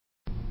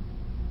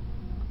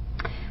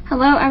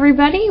Hello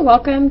everybody,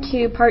 welcome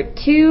to part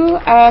 2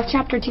 of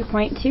chapter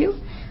 2.2.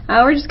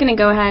 We're just going to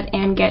go ahead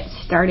and get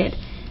started.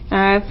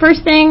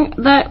 First thing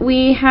that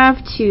we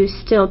have to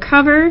still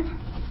cover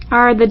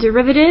are the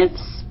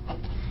derivatives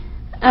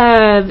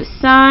of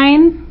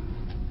sine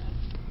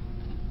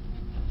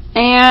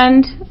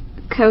and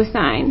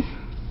cosine.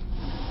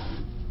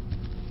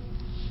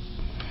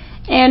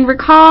 And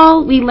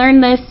recall we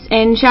learned this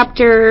in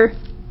chapter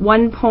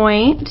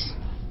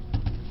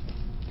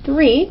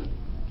 1.3.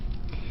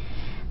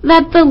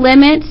 that the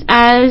limit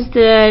as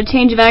the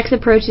change of x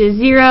approaches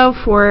 0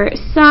 for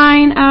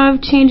sine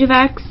of change of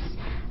x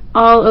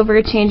all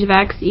over change of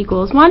x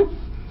equals 1,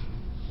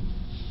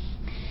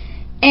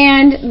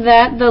 and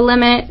that the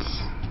limit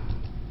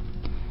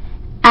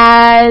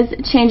as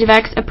change of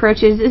x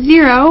approaches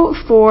 0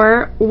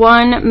 for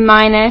 1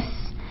 minus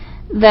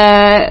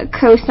the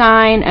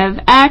cosine of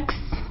x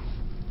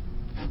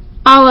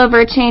all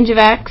over change of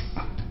x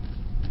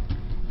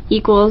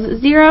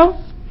equals 0.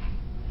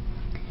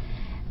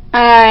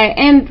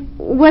 And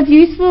what's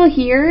useful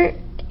here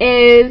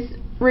is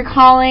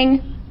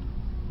recalling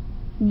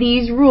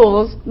these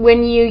rules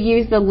when you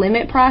use the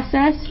limit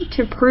process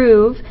to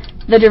prove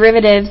the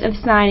derivatives of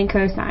sine and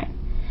cosine.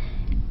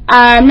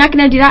 I'm not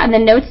going to do that in the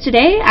notes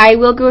today. I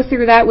will go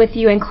through that with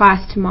you in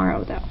class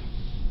tomorrow, though.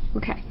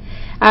 Okay.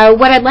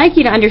 What I'd like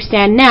you to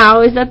understand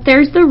now is that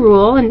there's the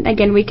rule, and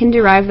again we can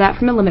derive that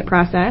from the limit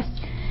process,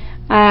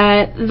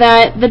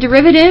 that the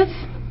derivative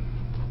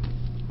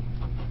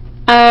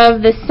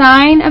of the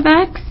sine of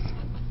x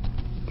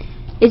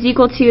is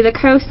equal to the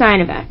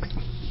cosine of x.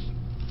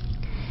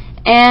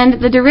 And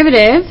the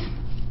derivative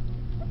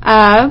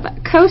of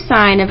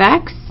cosine of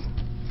x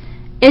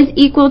is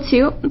equal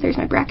to, there's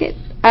my bracket,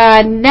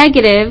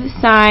 negative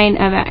sine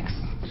of x.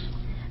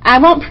 I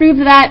won't prove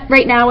that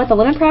right now with the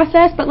limit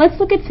process, but let's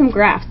look at some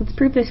graphs. Let's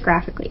prove this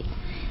graphically.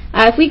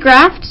 If we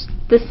graphed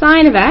the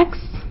sine of x,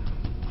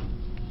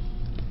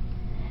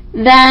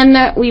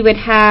 then we would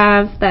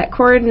have that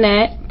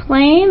coordinate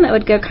plane that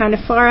would go kind of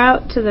far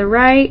out to the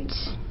right.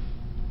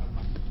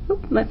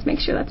 Let's make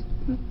sure that's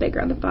bigger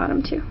on the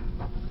bottom too.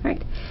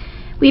 Right.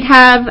 We'd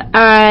have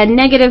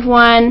negative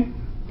 1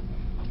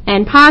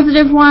 and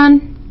positive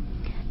 1.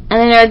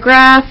 And in our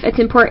graph, it's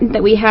important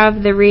that we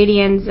have the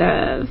radians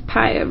of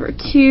pi over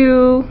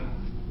 2.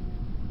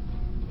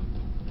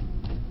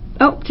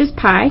 Oh, just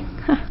pi.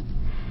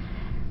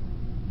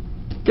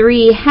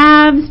 3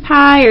 halves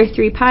pi, or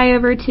 3 pi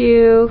over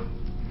 2,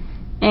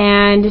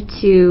 and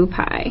 2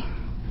 pi.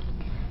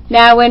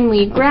 Now when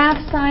we graph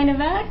sine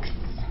of x,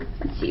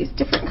 let's use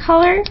different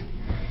color.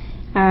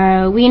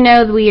 We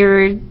know that we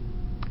are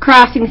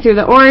crossing through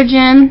the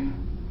origin,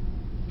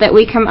 that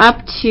we come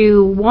up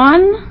to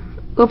 1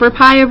 over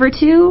pi over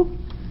 2.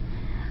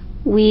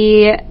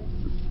 We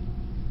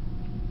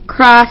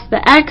cross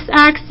the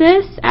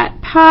x-axis at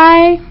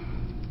pi.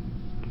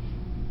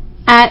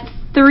 At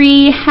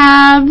 3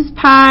 halves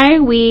pi,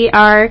 we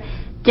are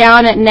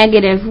down at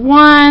negative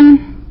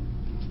 1.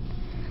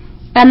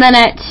 And then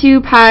at 2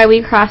 pi,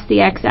 we cross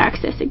the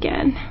x-axis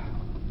again.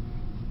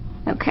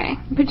 Okay,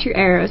 put your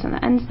arrows on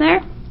the ends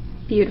there.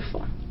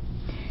 Beautiful.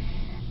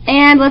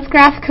 And let's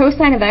graph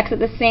cosine of x at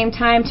the same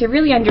time to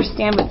really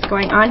understand what's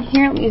going on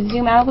here. Let me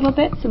zoom out a little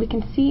bit so we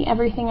can see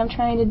everything I'm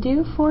trying to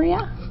do for you.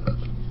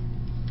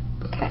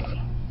 Okay.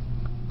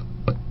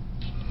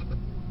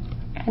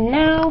 And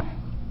now,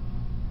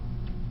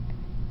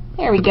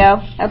 there we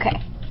go. Okay.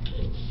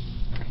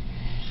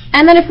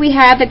 And then if we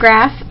had the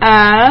graph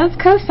of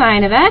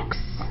cosine of x,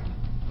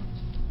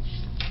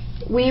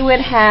 we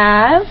would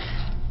have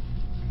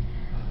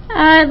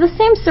the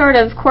same sort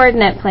of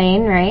coordinate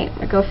plane, right?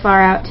 We go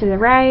far out to the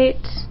right.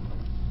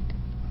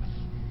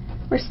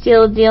 We're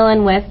still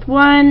dealing with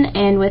 1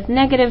 and with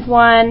negative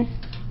 1.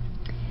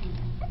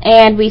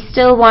 And we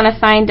still want to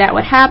find out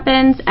what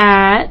happens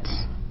at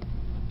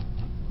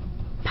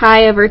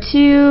pi over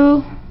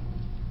 2,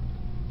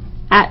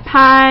 at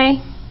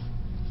pi,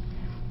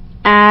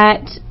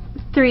 at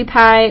 3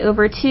 pi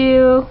over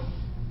 2,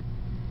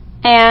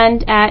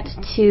 and at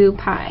 2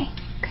 pi.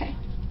 Okay.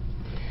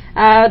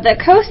 The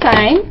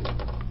cosine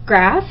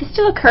graph is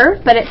still a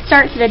curve, but it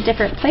starts at a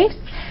different place.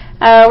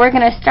 We're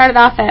going to start it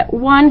off at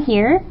 1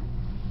 here,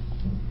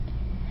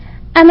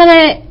 and then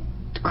it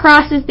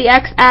crosses the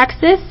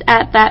x-axis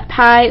at that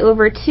pi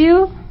over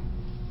 2.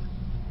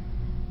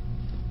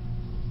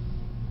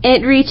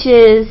 It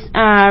reaches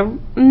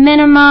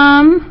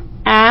minimum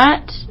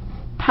at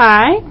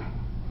pi,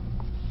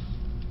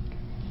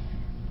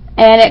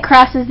 and it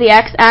crosses the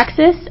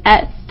x-axis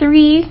at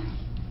 3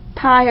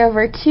 pi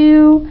over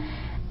 2,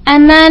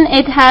 and then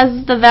it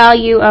has the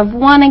value of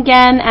 1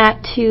 again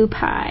at 2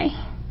 pi.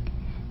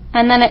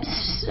 And then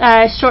it's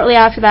shortly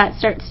after that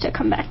starts to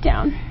come back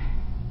down.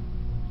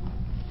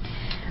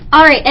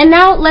 Alright, and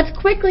now let's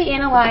quickly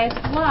analyze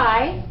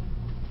why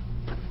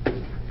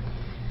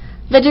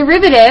the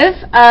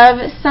derivative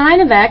of sine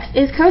of x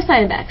is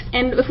cosine of x.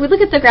 And if we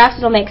look at the graphs,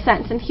 it'll make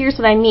sense. And here's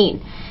what I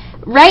mean.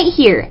 Right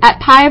here at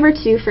pi over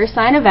 2 for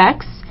sine of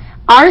x,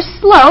 our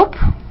slope,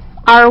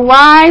 our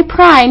y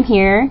prime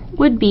here,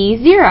 would be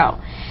 0.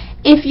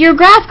 if your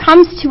graph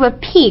comes to a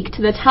peak,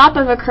 to the top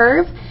of a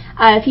curve,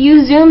 if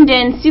you zoomed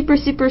in super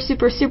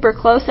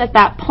close at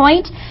that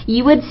point,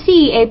 you would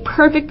see a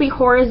perfectly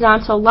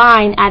horizontal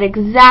line at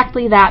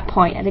exactly that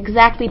point, at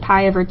exactly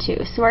pi over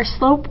 2. So our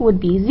slope would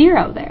be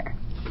 0 there.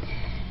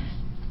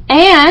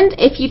 And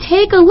if you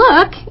take a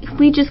look, if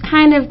we just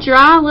kind of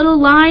draw a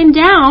little line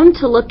down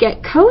to look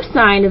at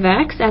cosine of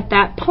x at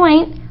that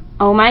point,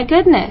 oh my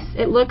goodness,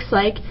 it looks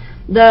like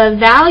the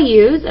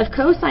values of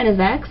cosine of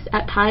x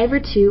at pi over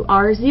 2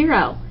 are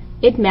 0.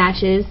 It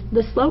matches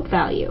the slope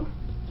value.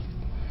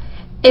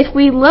 If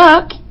we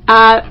look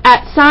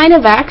at sine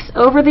of x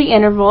over the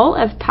interval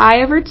of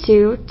pi over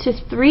 2 to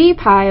 3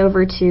 pi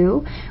over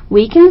 2,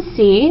 we can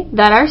see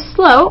that our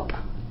slope,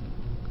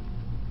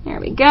 there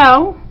we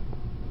go,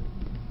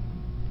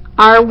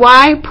 our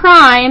y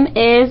prime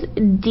is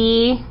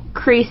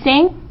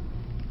decreasing,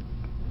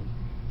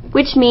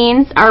 which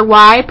means our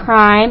y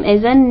prime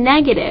is a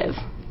negative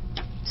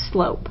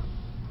slope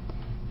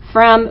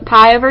from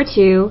pi over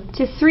 2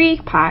 to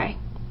 3 pi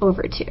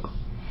over 2.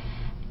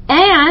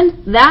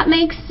 And that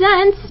makes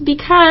sense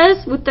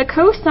because with the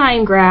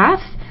cosine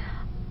graph,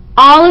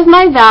 all of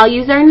my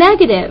values are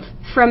negative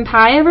from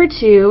pi over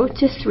 2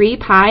 to 3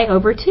 pi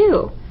over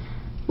 2.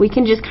 We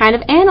can just kind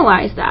of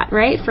analyze that,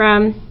 right?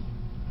 From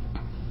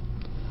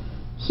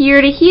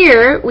here to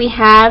here, we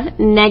have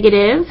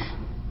negative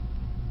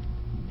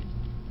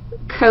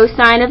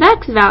cosine of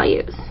x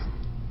values.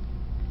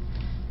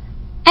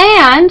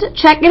 And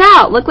check it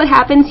out. Look what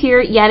happens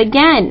here yet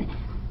again.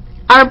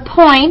 Our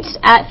point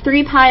at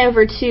 3 pi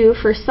over 2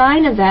 for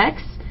sine of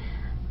x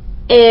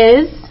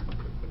is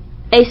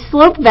a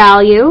slope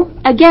value,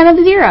 again, of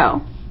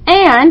 0.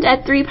 And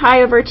at 3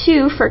 pi over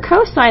 2 for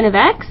cosine of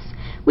x,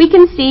 we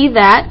can see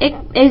that it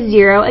is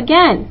 0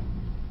 again.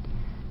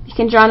 You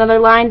can draw another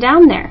line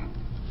down there.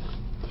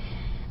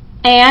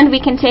 And we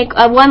can take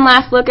one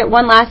last look at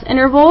one last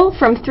interval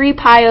from 3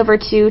 pi over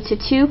 2 to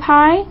 2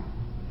 pi.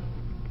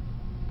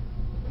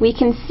 We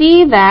can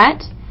see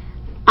that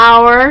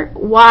our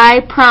y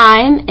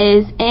prime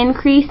is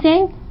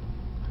increasing,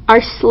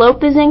 our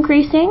slope is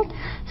increasing,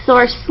 so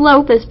our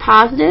slope is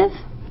positive.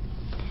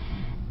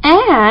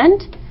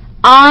 And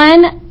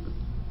on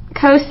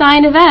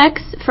cosine of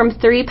x from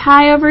 3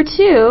 pi over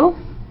 2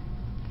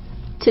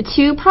 to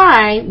 2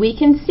 pi, we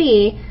can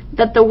see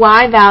that the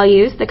y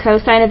values, the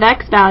cosine of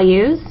x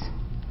values,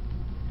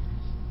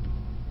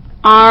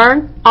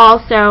 are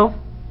also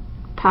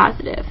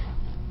positive.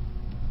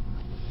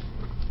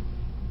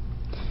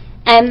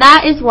 And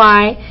that is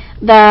why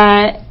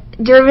the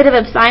derivative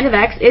of sine of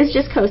x is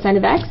just cosine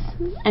of x,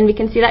 and we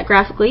can see that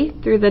graphically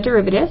through the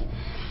derivative.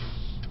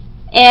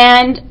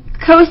 And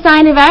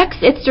cosine of x,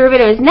 its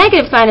derivative is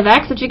negative sine of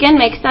x, which again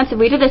makes sense if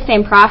we did the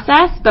same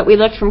process, but we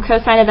looked from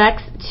cosine of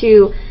x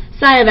to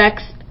sine of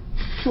x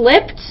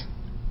flipped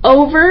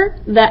over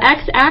the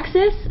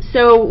x-axis,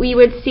 so we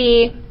would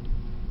see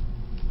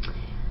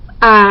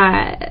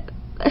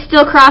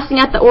still crossing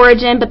at the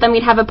origin, but then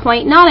we'd have a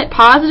point not at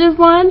positive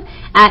 1,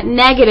 at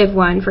negative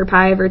 1 for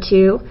pi over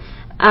 2.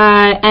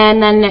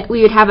 And then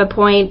we would have a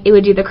point, it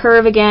would do the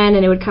curve again,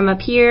 and it would come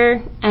up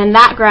here, and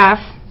that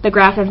graph, the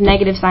graph of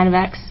negative sine of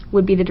x,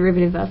 would be the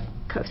derivative of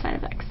cosine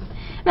of x.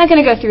 I'm not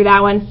going to go through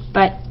that one,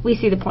 but we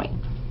see the point.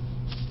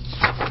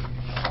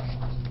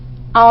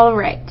 All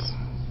right.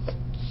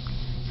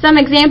 Some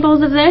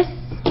examples of this.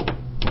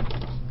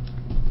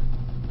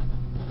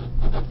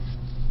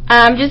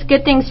 Just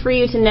good things for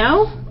you to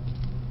know.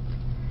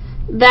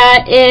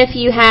 That if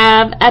you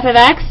have f of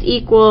x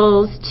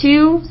equals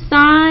 2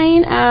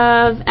 sine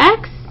of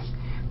x,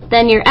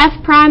 then your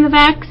f prime of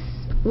x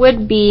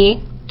would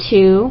be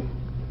 2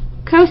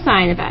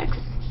 cosine of x.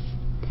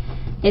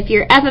 If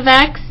your f of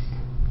x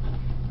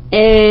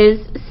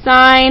is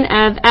sine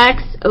of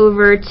x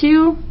over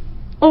 2,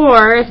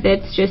 or if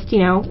it's just,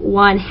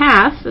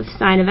 1/2 of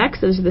sine of x,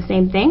 those are the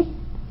same thing,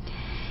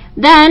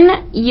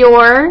 then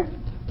your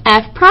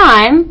f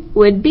prime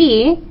would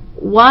be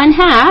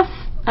 1/2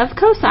 of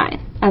cosine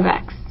of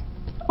x,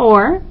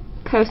 or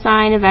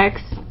cosine of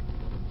x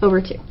over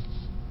 2.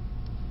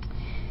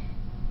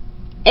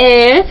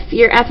 If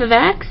your f of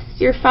x,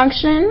 your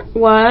function,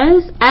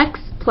 was x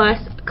plus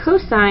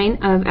cosine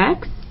of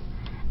x,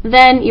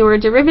 then your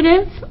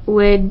derivative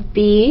would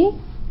be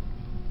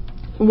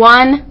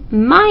 1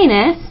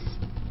 minus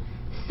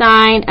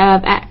sine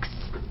of x.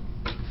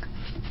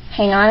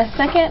 Hang on a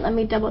second, let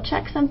me double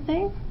check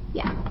something.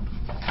 Yeah.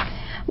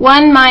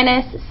 1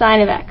 minus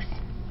sine of x.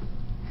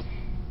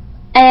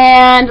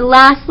 And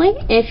lastly,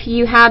 if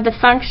you had the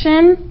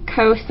function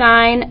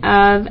cosine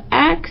of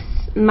x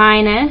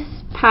minus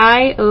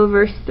pi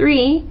over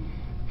 3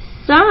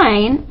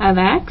 sine of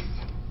x,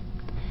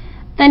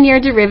 then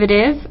your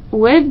derivative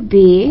would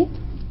be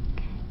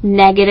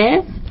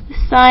negative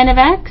sine of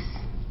x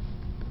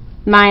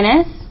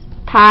minus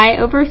pi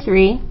over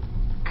 3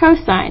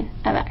 cosine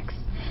of x.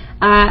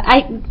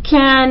 I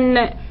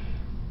can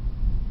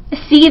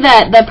see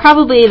that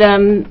probably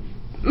the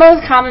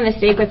most common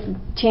mistake with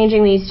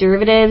changing these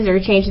derivatives or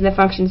changing the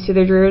functions to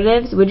their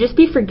derivatives would just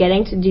be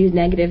forgetting to do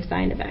negative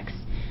sine of x.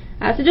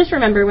 So just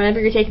remember, whenever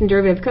you're taking the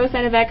derivative of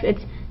cosine of x,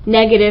 it's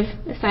negative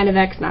sine of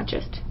x, not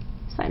just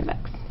sine of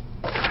x.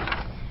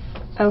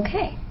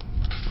 Okay.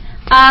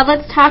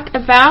 Let's talk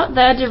about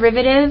the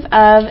derivative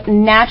of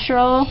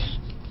natural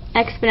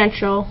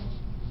exponential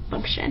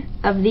function,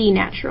 of the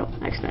natural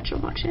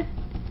exponential function.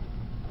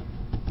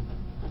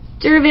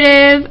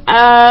 Derivative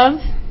of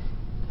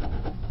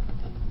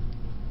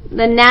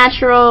the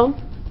natural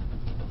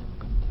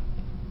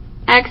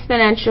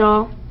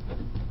exponential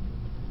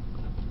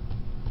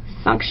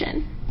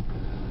function.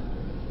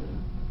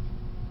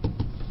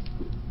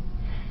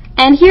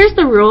 And here's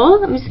the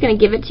rule. I'm just going to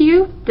give it to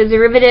you. The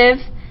derivative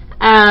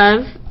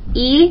of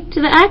e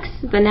to the x,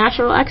 the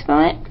natural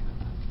exponent,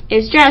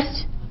 is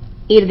just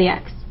e to the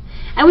x.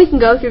 And we can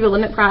go through the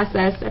limit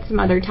process at some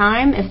other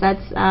time if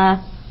that's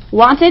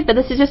wanted, but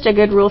this is just a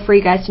good rule for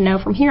you guys to know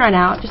from here on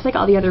out, just like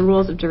all the other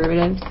rules of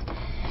derivatives.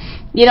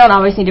 You don't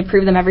always need to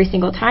prove them every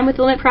single time with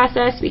the limit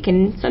process. We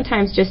can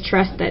sometimes just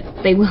trust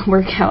that they will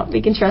work out.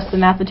 We can trust the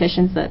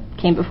mathematicians that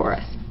came before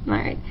us. All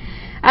right.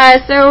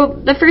 So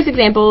the first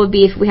example would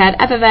be if we had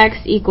f of x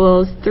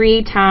equals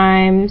 3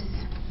 times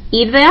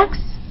e to the x.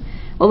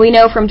 Well, we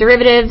know from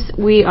derivatives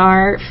we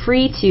are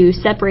free to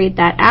separate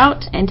that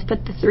out and to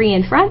put the 3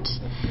 in front,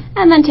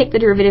 and then take the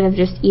derivative of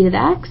just e to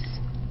the x.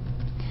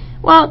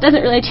 Well, it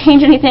doesn't really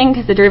change anything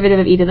because the derivative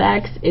of e to the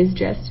x is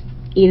just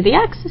e to the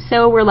x,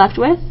 so we're left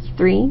with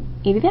 3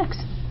 e to the x.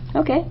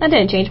 Okay, that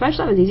didn't change much.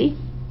 That was easy.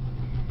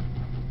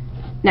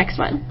 Next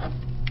one.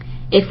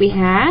 If we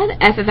had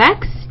f of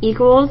x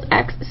equals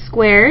x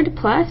squared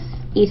plus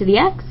e to the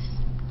x,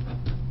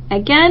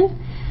 again,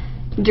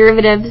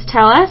 derivatives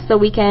tell us that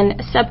we can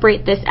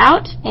separate this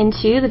out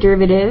into the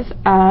derivative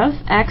of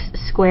x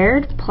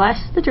squared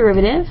plus the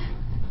derivative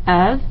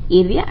of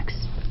e to the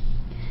x.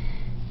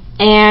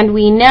 And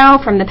we know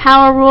from the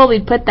power rule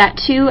we'd put that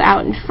 2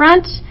 out in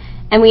front,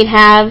 and we'd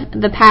have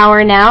the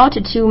power now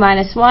to 2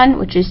 minus 1,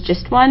 which is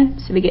just 1,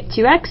 so we get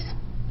 2x.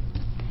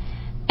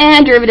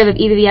 And derivative of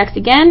e to the x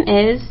again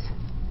is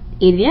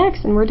e to the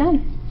x, and we're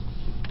done.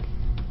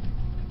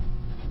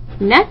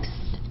 Next,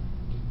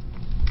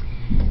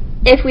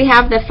 if we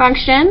have the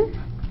function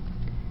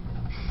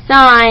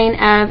sine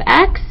of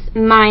x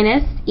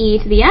minus e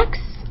to the x,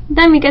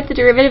 then we get the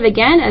derivative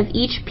again of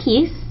each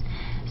piece.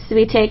 So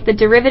we take the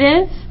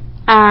derivative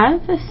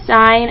of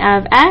sine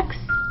of x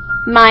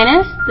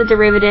minus the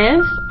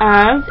derivative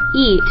of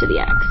e to the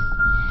x.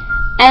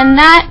 And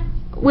that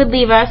would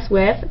leave us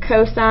with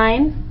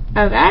cosine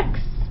of x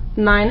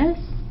minus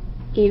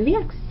e to the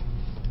x.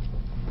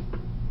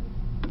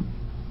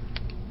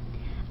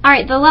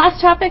 Alright, the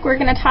last topic we're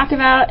going to talk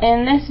about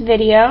in this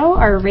video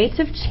are rates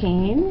of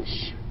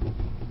change.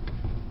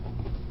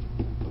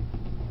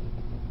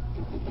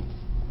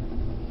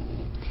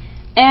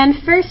 And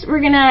first we're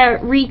going to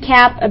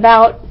recap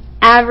about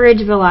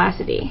average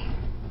velocity.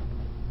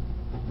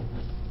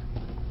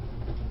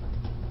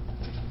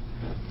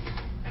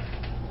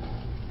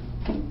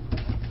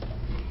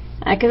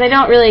 Because I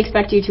don't really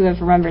expect you to have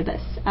remembered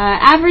this.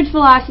 Average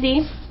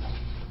velocity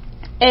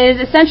is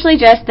essentially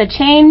just the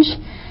change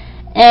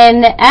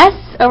in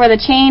s over the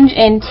change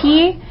in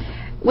t,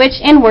 which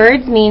in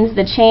words means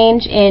the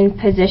change in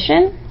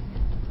position,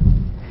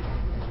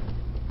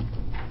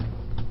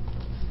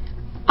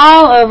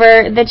 all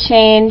over the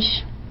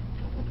change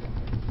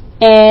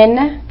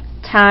in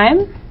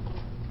time.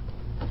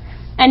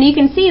 And you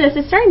can see this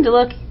is starting to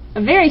look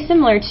very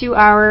similar to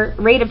our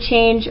rate of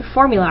change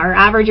formula, our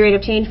average rate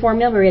of change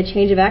formula, where we had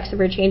change of x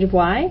over change of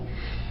y.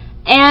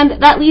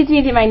 And that leads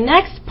me to my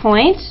next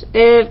point,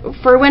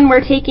 for when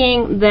we're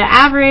taking the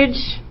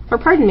average, or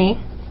pardon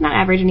me, not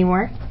average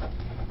anymore,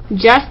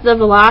 just the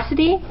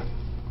velocity,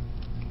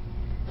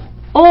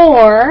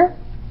 or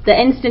the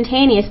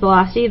instantaneous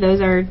velocity,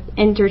 those are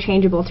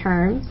interchangeable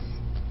terms.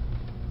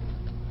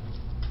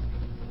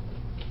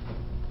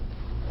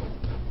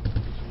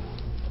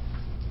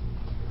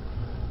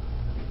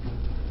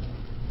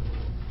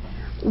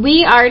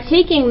 We are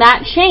taking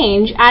that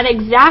change at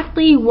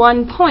exactly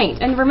 1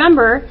 point. And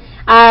remember,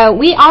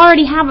 we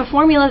already have a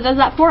formula that does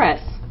that for us.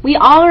 We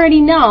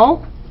already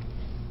know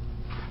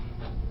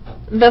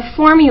the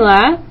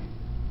formula,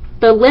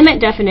 the limit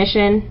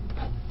definition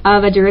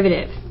of a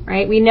derivative,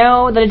 right? We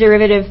know that a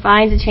derivative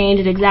finds a change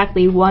at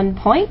exactly 1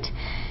 point.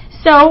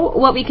 So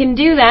what we can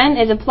do then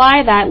is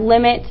apply that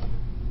limit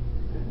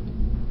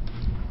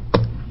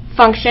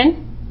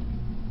function,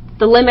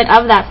 the limit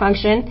of that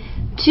function,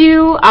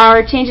 to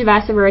our change of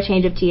s over a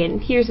change of t.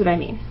 And here's what I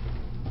mean.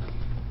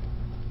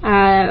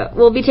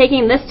 We'll be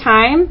taking this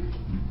time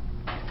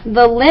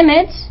the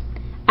limit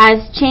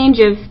as change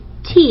of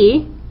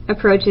t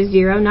approaches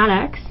 0, not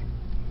x.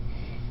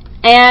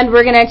 And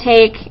we're going to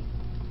take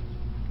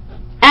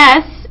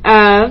s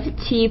of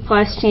t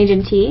plus change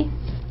in t,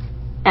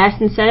 s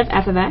instead of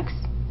f of x.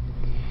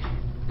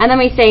 And then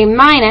we say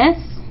minus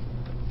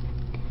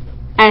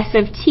s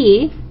of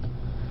t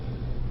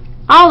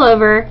all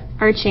over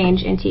our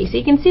change in t. So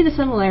you can see the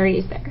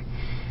similarities there.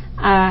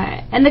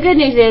 And the good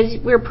news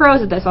is we're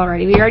pros at this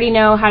already. We already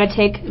know how to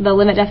take the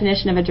limit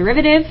definition of a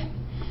derivative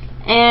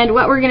And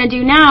what we're going to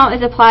do now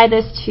is apply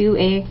this to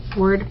a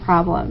word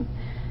problem.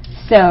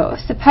 So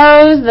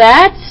suppose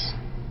that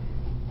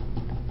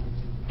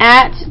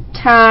at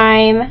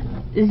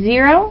time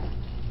 0,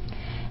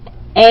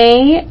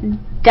 a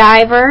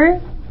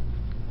diver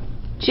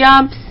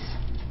jumps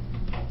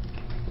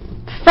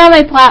from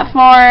a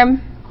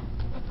platform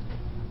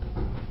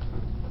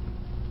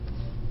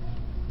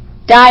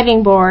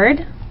diving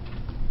board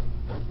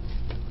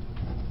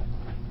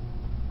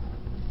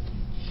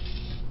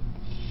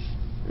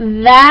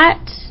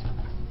that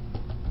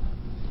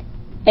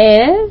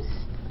is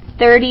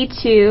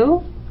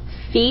 32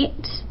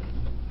 feet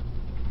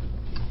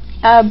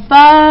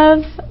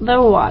above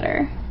the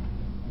water.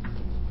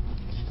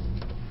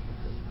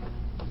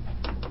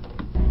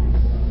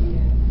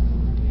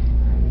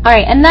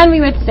 Alright, and then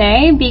we would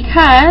say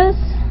because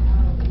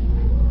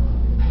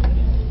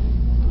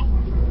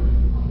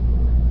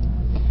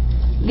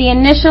the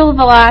initial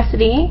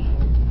velocity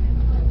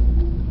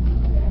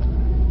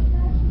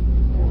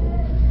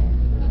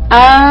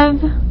of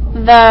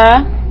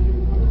the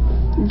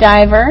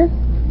diver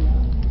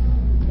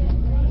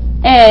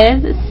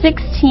is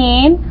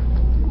 16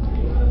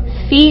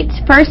 feet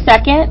per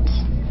second,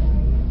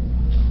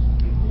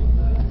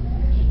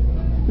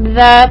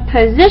 the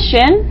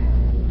position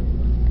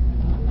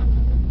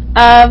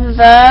of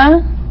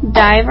the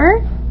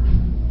diver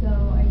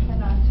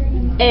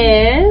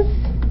is,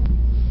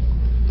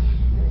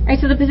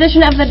 so the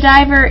position of the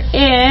diver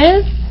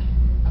is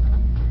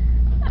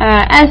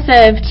S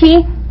of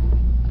t,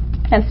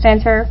 that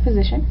stands for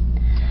position,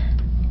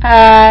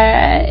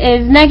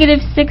 is negative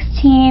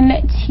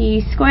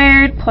 16t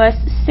squared plus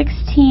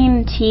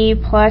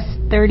 16t plus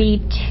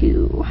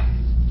 32.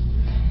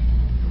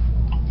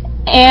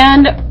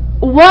 And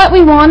what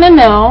we want to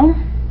know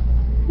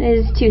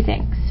is two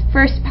things.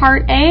 First,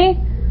 part A,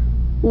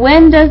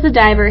 when does the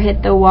diver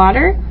hit the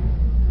water?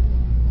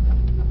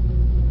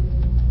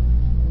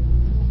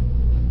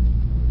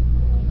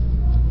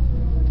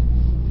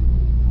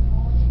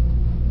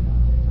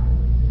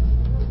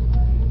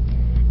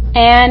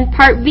 And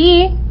part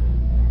B,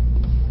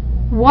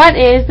 what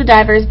is the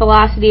diver's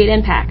velocity at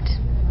impact?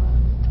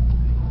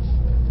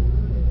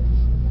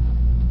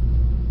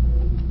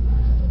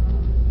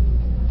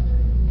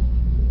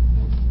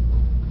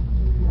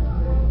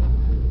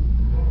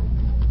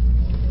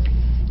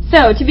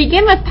 So, to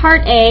begin with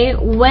part A,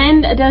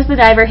 when does the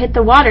diver hit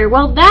the water?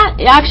 Well, that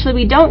actually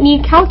we don't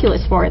need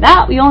calculus for.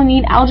 That we only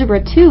need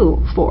algebra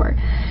 2 for.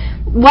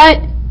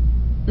 What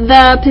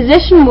the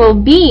position will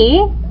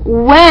be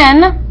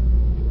when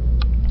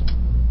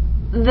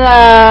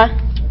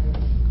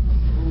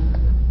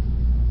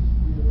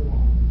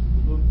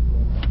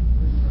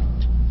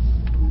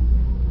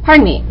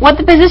what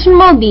the position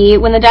will be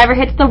when the diver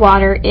hits the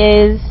water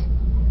is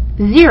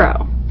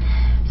 0.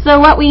 So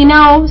what we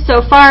know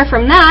so far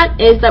from that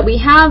is that we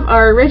have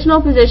our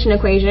original position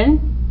equation,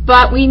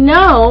 but we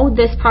know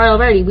this part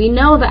already. We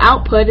know the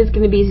output is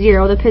going to be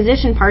 0, the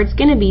position part is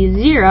going to be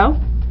 0,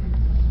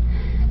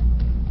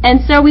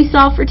 and so we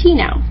solve for t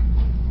now.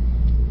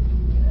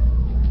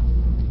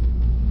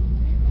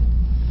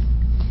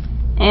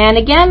 And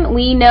again,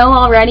 we know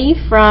already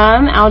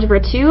from algebra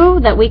 2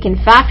 that we can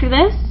factor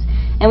this,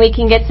 and we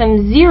can get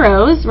some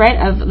zeros, right,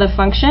 of the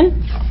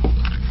function.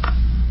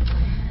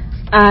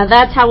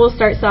 That's how we'll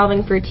start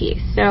solving for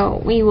t.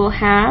 So we will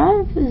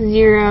have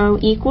 0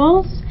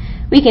 equals,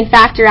 we can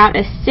factor out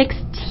a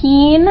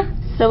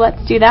 16, so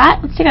let's do that.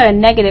 Let's take out a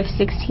negative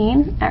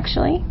 16,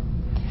 actually.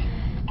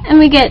 And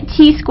we get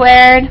t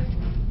squared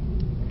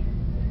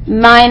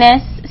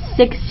minus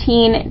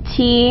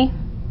 16t,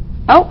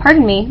 oh,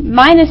 pardon me,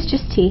 minus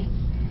just t,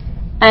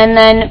 and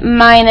then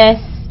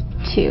minus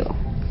 2.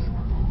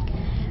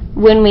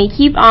 When we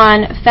keep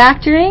on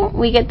factoring,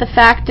 we get the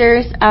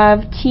factors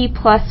of t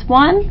plus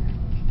 1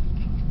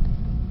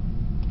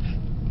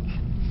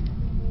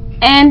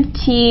 and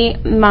t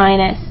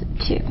minus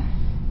 2.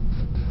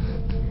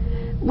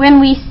 When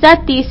we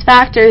set these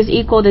factors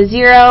equal to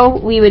 0,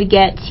 we would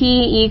get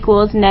t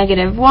equals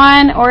negative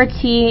 1 or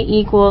t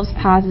equals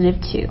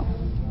positive 2.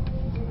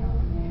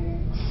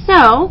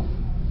 So,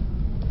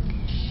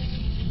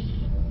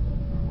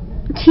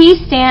 t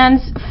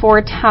stands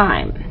for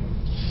time.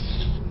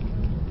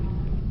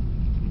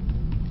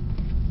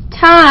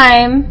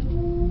 Time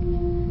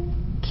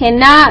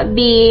cannot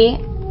be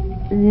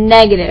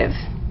negative.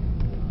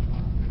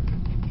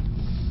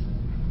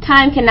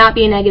 Time cannot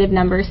be a negative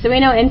number, so we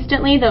know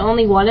instantly that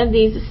only one of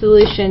these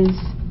solutions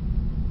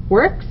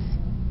works,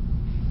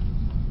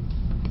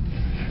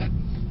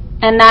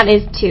 and that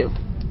is 2.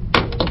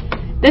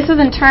 This is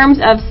in terms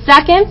of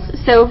seconds,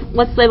 so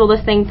let's label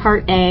this thing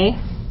part A,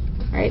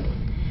 right?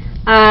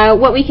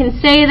 What we can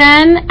say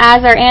then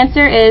as our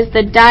answer is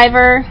the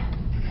diver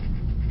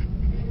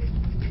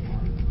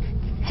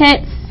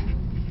hits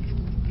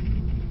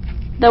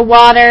the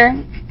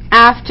water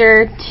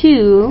after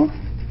 2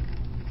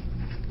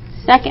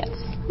 seconds.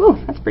 Ooh,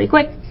 that's pretty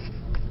quick.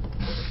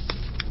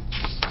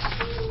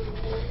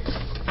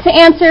 To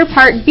answer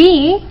part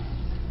B,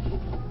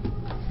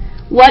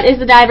 What is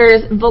the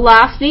diver's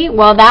velocity?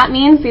 Well, that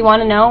means we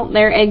want to know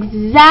their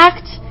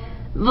exact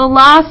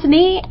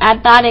velocity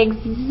at that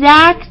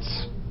exact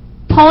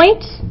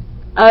point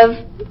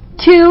of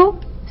 2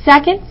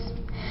 seconds.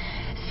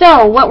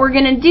 So what we're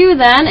going to do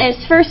then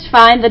is first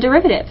find the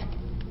derivative.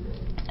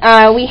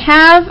 We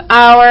have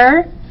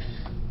our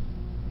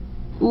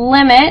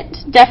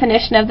limit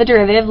definition of the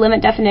derivative,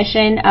 limit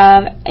definition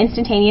of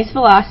instantaneous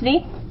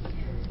velocity.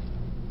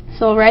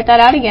 So we'll write that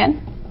out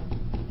again.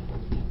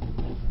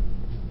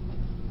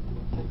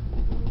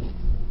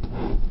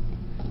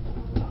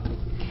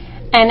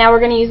 And now we're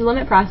going to use the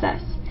limit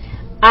process.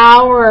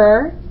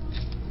 Our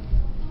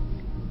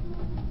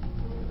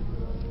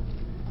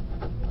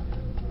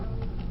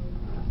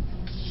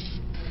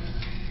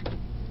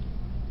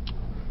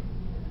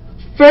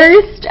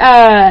first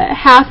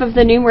half of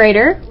the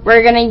numerator,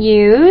 we're going to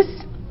use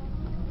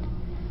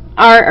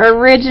our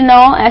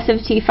original s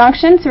of t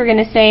function. So we're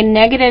going to say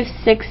negative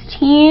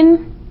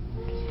 16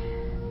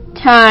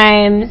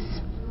 times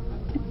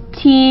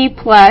t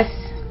plus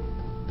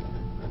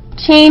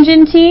change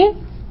in t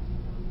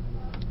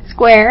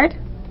squared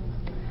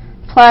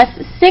plus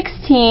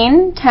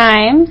 16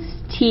 times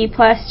t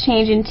plus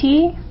change in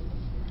t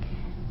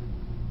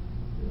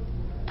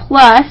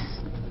plus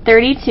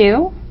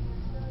 32.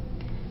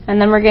 And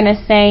then we're going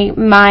to say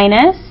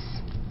minus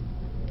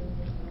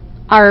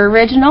our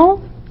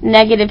original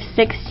negative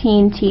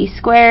 16t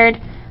squared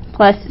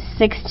plus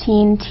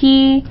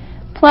 16t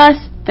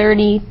plus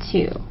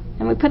 32.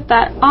 And we put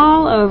that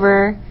all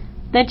over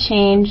the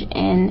change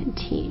in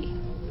t.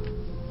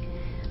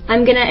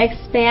 I'm going to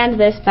expand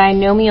this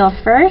binomial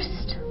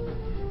first.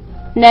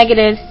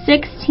 Negative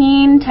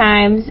 16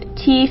 times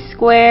t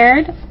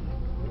squared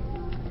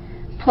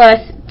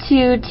plus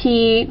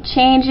 2t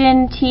change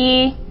in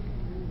t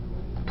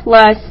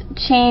plus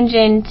change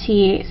in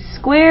t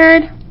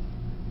squared.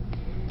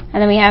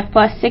 And then we have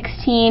plus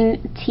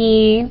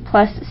 16t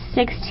plus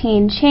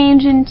 16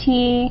 change in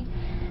t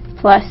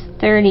plus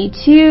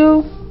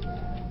 32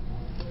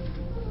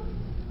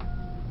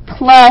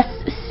 plus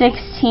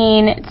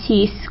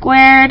 16t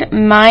squared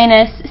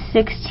minus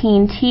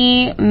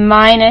 16t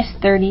minus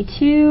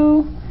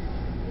 32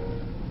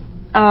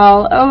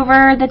 all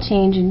over the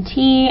change in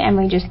t, and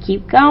we just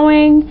keep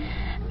going.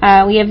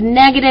 We have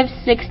negative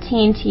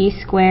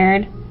 16t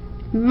squared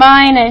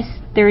minus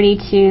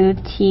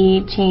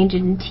 32t change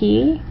in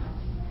t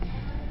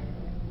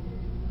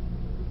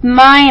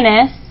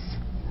minus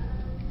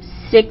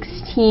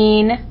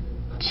 16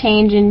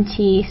 change in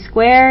t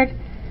squared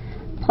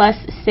plus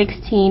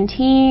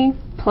 16t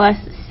plus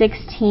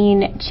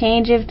 16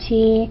 change of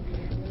t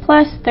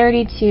plus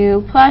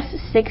 32 plus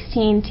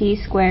 16t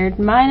squared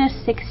minus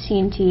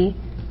 16t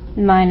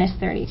minus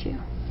 32.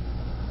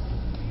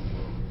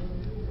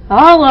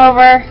 All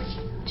over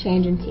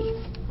change in t.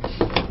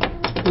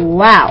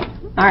 Wow.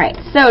 Alright,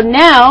 so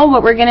now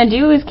what we're going to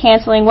do is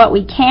canceling what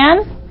we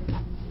can.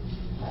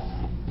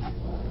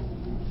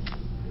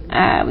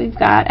 We've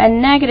got a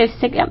negative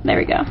 6, yep, there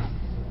we go.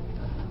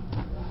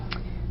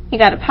 We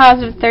got a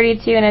positive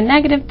 32 and a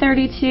negative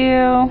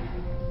 32.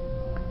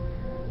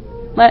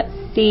 Let's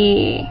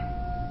see.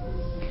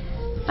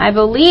 I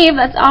believe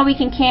that's all we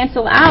can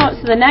cancel out,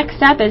 so the next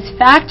step is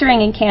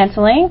factoring and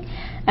canceling.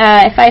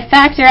 If I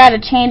factor out a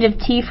change of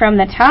t from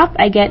the top,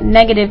 I get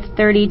negative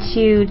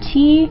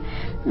 32t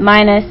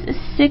minus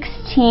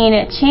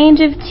 16 change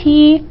of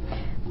t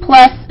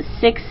plus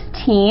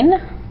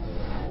 16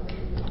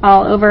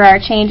 all over our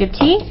change of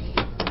t,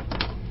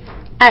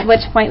 at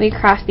which point we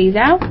cross these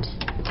out.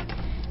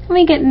 And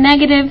we get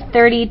negative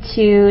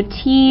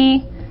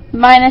 32t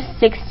minus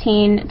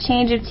 16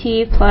 change of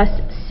t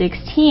plus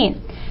 16.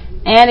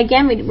 And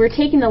again, we're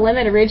taking the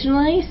limit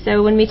originally,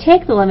 so when we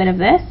take the limit of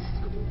this,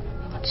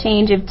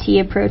 change of t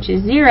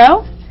approaches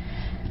 0.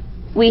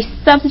 We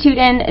substitute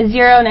in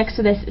 0 next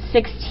to this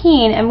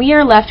 16, and we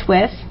are left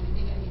with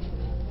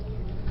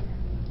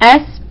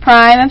s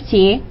prime of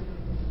t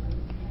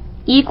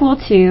equal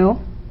to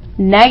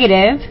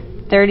negative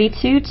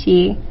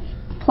 32t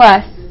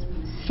plus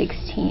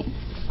 16.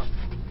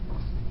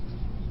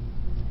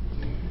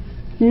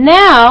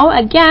 Now,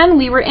 again,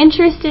 we were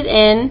interested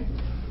in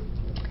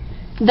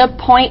the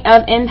point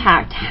of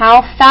impact,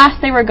 how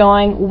fast they were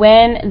going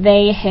when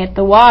they hit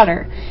the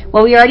water.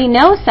 Well, we already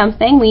know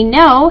something. We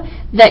know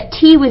that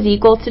t was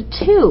equal to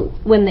 2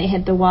 when they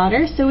hit the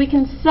water, so we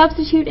can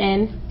substitute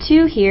in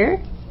 2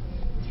 here.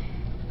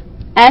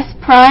 S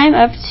prime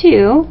of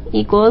 2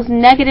 equals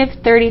negative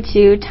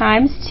 32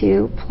 times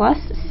 2 plus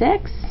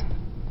 6,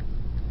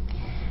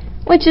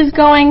 which is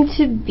going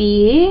to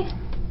be,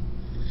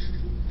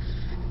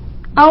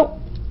 oh,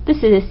 this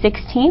is a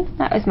 16.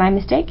 That was my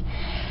mistake.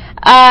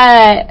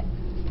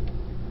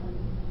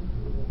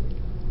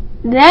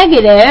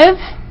 Negative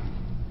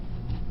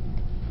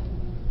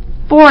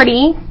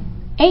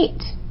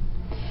 48.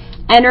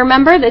 And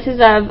remember, this is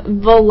a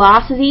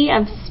velocity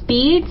of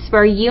speed, so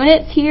our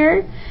units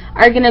here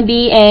are going to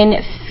be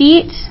in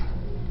feet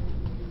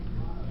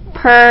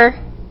per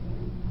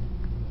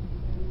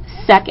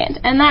second.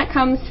 And that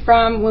comes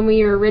from when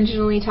we were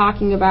originally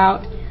talking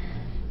about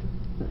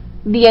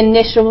the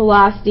initial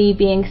velocity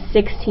being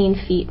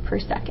 16 feet per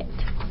second.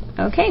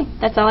 Okay,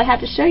 that's all I have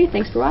to show you.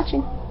 Thanks for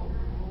watching.